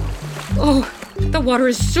 Oh, the water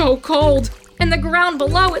is so cold, and the ground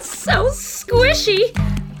below is so squishy.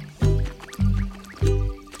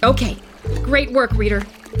 Okay, great work, Reader.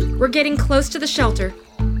 We're getting close to the shelter,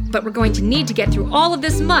 but we're going to need to get through all of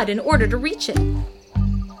this mud in order to reach it.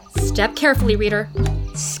 Step carefully, Reader.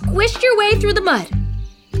 Squish your way through the mud.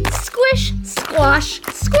 Squish, squash,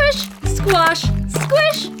 squish, squash,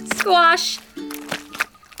 squish, squash.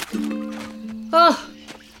 Oh,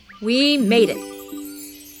 we made it.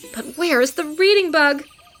 But where is the Reading Bug?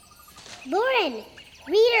 Lauren,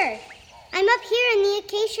 Reader, I'm up here in the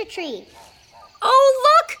acacia tree.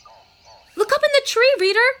 Oh, look! Look up in the tree,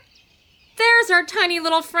 Reader. There's our tiny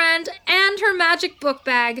little friend and her magic book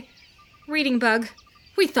bag. Reading Bug,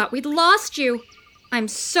 we thought we'd lost you. I'm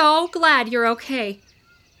so glad you're okay.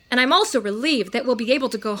 And I'm also relieved that we'll be able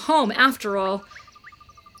to go home after all.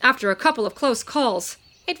 After a couple of close calls,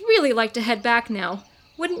 I'd really like to head back now.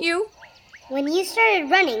 Wouldn't you? When you started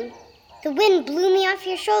running, the wind blew me off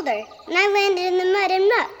your shoulder, and I landed in the mud and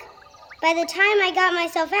muck. By the time I got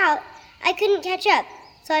myself out, I couldn't catch up,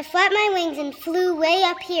 so I flapped my wings and flew way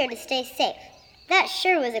up here to stay safe. That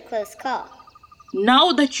sure was a close call.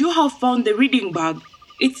 Now that you have found the Reading Bug,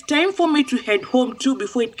 it's time for me to head home too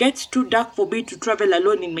before it gets too dark for me to travel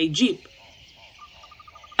alone in my jeep.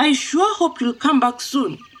 I sure hope you'll come back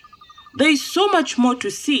soon. There is so much more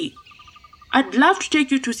to see. I'd love to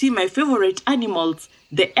take you to see my favorite animals,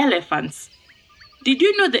 the elephants. Did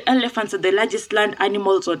you know the elephants are the largest land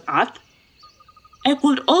animals on Earth? I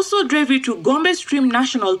could also drive you to Gombe Stream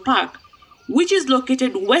National Park, which is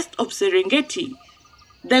located west of Serengeti.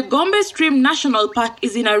 The Gombe Stream National Park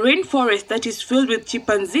is in a rainforest that is filled with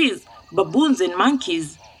chimpanzees, baboons, and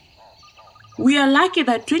monkeys. We are lucky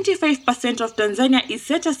that 25% of Tanzania is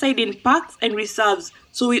set aside in parks and reserves,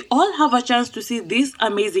 so we all have a chance to see these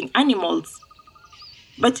amazing animals.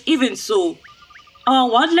 But even so, our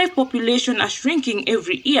wildlife population are shrinking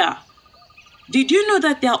every year. Did you know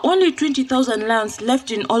that there are only 20,000 lions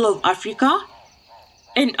left in all of Africa?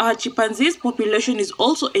 And our chimpanzees population is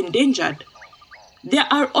also endangered. There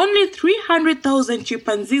are only 300,000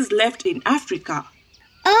 chimpanzees left in Africa.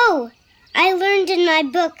 Oh, I learned in my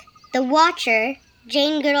book, The Watcher,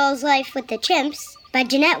 Jane Goodall's Life with the Chimps, by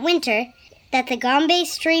Jeanette Winter, that the Gombe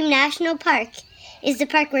Stream National Park is the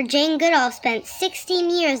park where Jane Goodall spent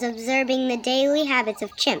 16 years observing the daily habits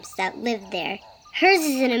of chimps that lived there. Hers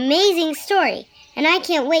is an amazing story, and I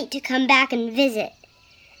can't wait to come back and visit.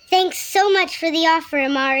 Thanks so much for the offer,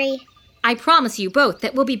 Amari. I promise you both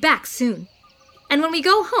that we'll be back soon. And when we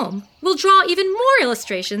go home, we'll draw even more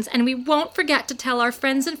illustrations, and we won't forget to tell our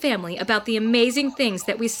friends and family about the amazing things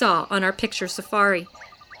that we saw on our picture safari.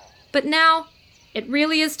 But now, it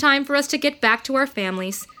really is time for us to get back to our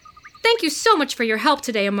families. Thank you so much for your help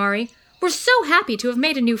today, Amari. We're so happy to have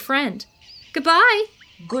made a new friend. Goodbye.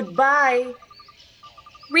 Goodbye.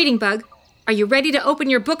 Reading Bug, are you ready to open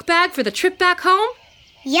your book bag for the trip back home?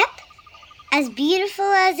 Yep. As beautiful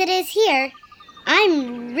as it is here,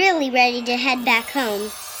 I'm really ready to head back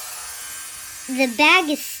home. The bag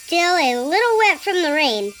is still a little wet from the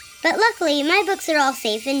rain, but luckily my books are all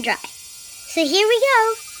safe and dry. So here we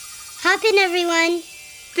go. Hop in, everyone.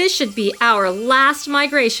 This should be our last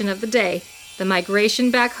migration of the day, the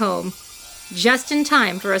migration back home. Just in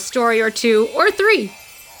time for a story or 2 or 3.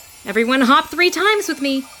 Everyone hop 3 times with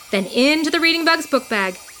me, then into the Reading Bug's book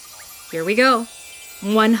bag. Here we go.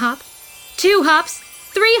 1 hop, 2 hops,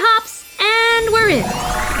 3 hops, and we're in.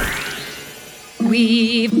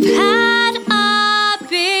 We've had a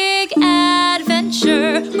big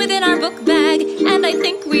adventure within our book bag, and I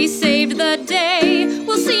think we saved the day.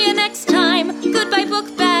 We'll see you next time. Goodbye,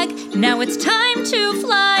 book bag. Now it's time to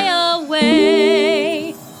fly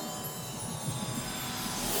away.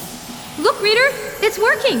 Look, Reader, it's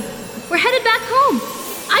working. We're headed back home.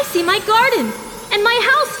 I see my garden and my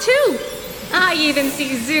house, too. I even see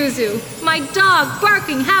Zuzu, my dog,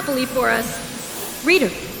 barking happily for us. Reader,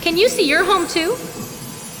 can you see your home, too?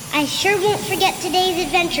 I sure won't forget today's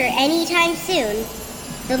adventure anytime soon.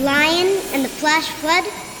 The lion and the flash flood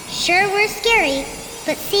sure were scary,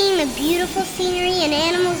 but seeing the beautiful scenery and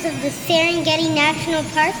animals of the Serengeti National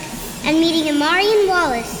Park and meeting Amari and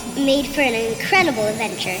Wallace made for an incredible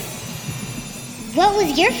adventure. What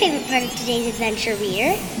was your favorite part of today's adventure,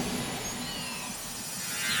 Reader?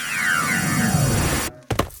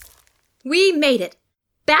 We made it.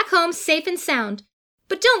 Back home safe and sound.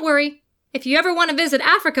 But don't worry. If you ever want to visit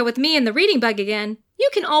Africa with me and the Reading Bug again, you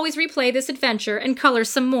can always replay this adventure and color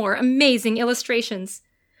some more amazing illustrations.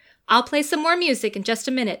 I'll play some more music in just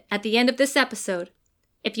a minute at the end of this episode.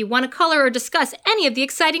 If you want to color or discuss any of the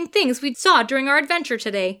exciting things we saw during our adventure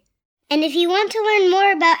today. And if you want to learn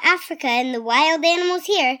more about Africa and the wild animals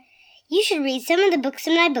here, you should read some of the books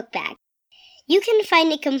in my book bag. You can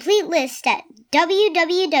find a complete list at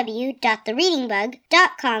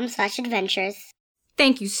www.thereadingbug.com/adventures.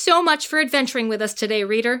 Thank you so much for adventuring with us today,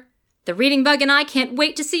 Reader. The Reading Bug and I can't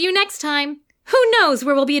wait to see you next time. Who knows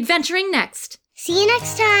where we'll be adventuring next? See you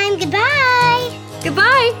next time. Goodbye.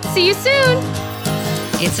 Goodbye. See you soon.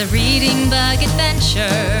 It's a Reading Bug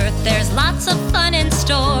adventure. There's lots of fun in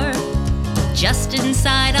store. Just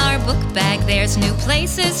inside our book bag, there's new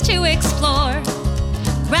places to explore.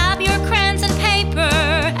 Grab your crayons and paper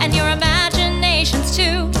and your imaginations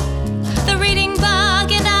too. The Reading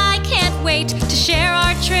Bug and I can't wait to share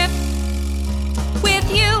our trip with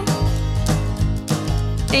you.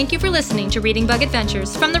 Thank you for listening to Reading Bug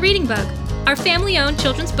Adventures from the Reading Bug, our family-owned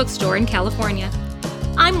children's bookstore in California.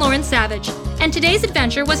 I'm Lauren Savage, and today's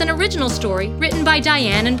adventure was an original story written by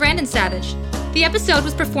Diane and Brandon Savage. The episode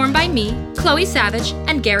was performed by me, Chloe Savage,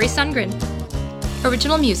 and Gary Sundgren.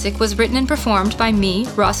 Original music was written and performed by me,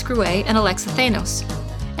 Ross Gruet, and Alexa Thanos.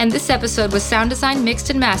 And this episode was sound designed, mixed,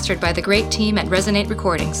 and mastered by the great team at Resonate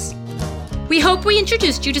Recordings. We hope we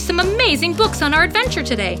introduced you to some amazing books on our adventure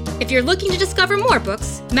today. If you're looking to discover more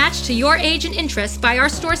books, matched to your age and interests by our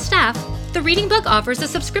store staff, the Reading Bug offers a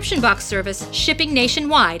subscription box service shipping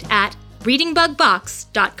nationwide at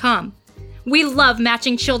readingbugbox.com. We love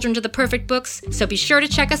matching children to the perfect books, so be sure to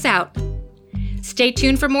check us out. Stay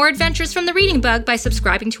tuned for more adventures from the Reading Bug by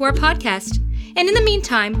subscribing to our podcast. And in the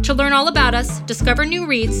meantime, to learn all about us, discover new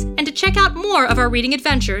reads, and to check out more of our reading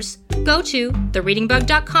adventures, go to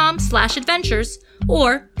thereadingbug.com/adventures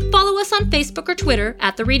or follow us on Facebook or Twitter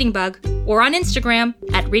at The Reading Bug or on Instagram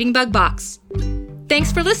at readingbugbox.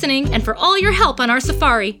 Thanks for listening and for all your help on our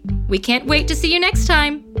safari. We can't wait to see you next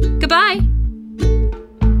time. Goodbye.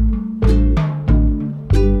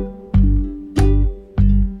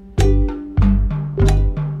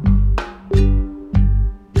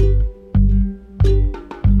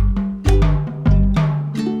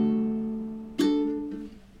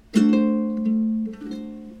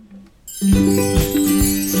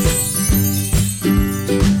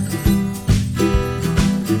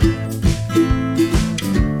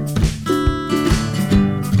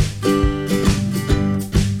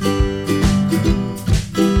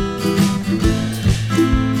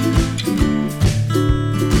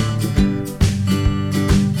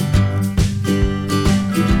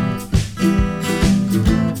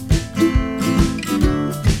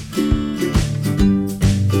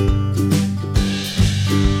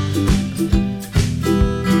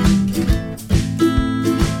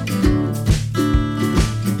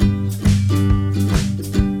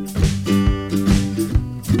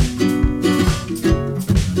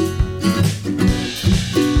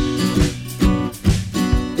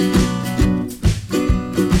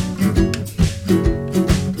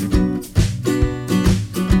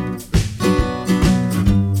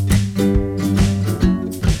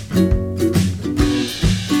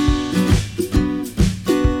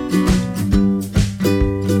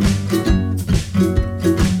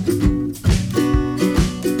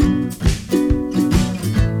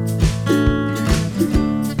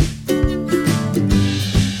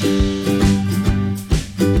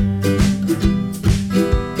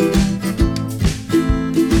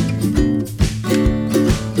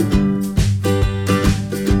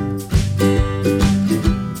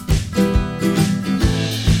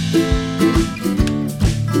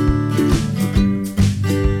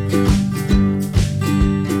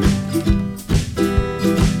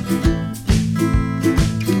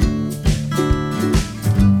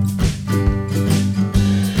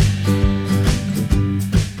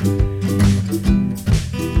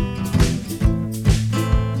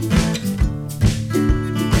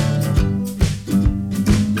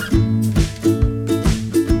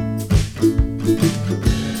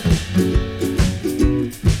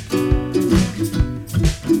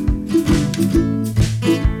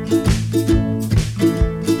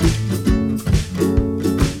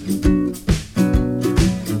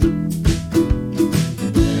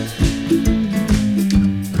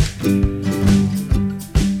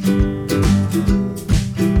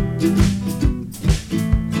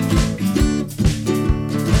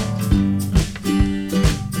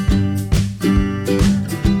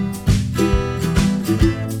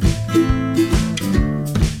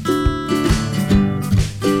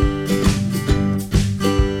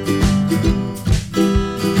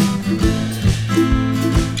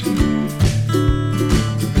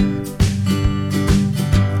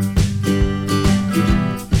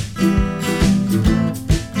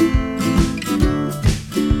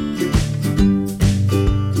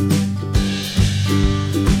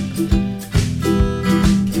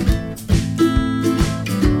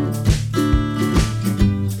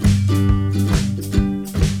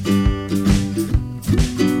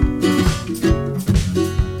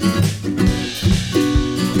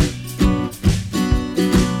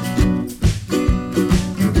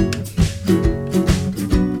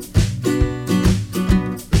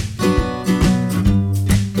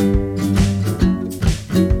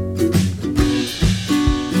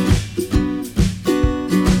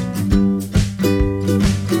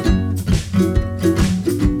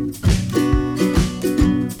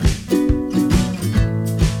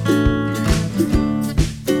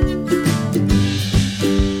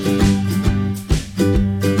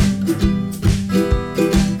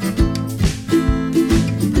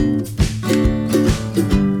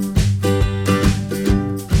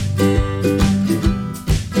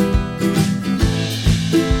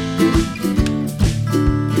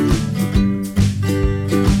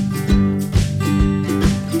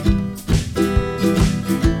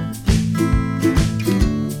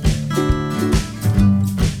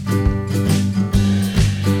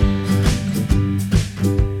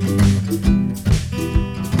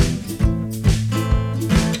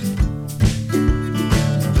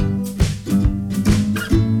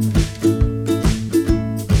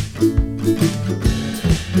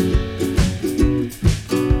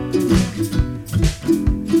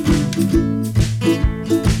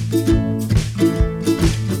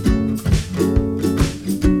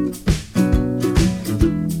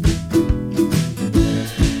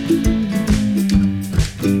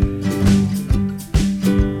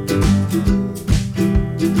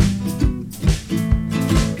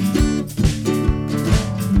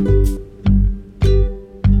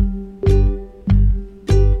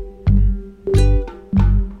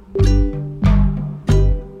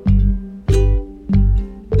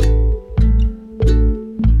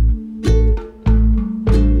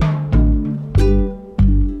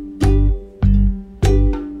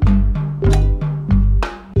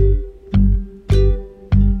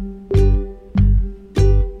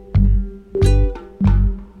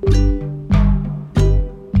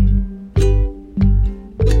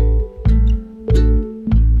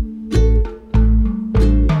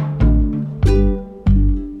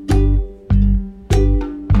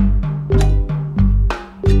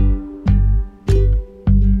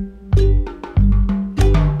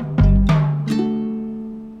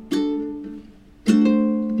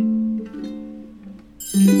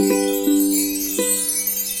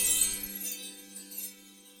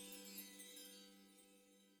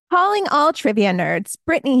 Calling all trivia nerds,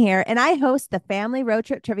 Brittany here, and I host the Family Road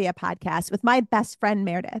Trip Trivia Podcast with my best friend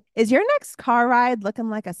Meredith. Is your next car ride looking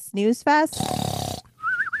like a snooze fest?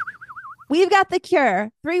 We've got the cure.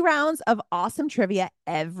 3 rounds of awesome trivia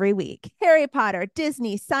every week. Harry Potter,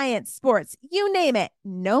 Disney, science, sports, you name it.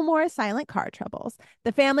 No more silent car troubles.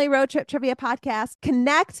 The Family Road Trip Trivia Podcast.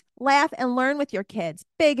 Connect, laugh, and learn with your kids,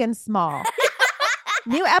 big and small.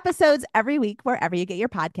 New episodes every week wherever you get your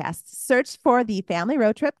podcasts. Search for the Family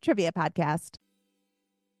Road Trip Trivia Podcast.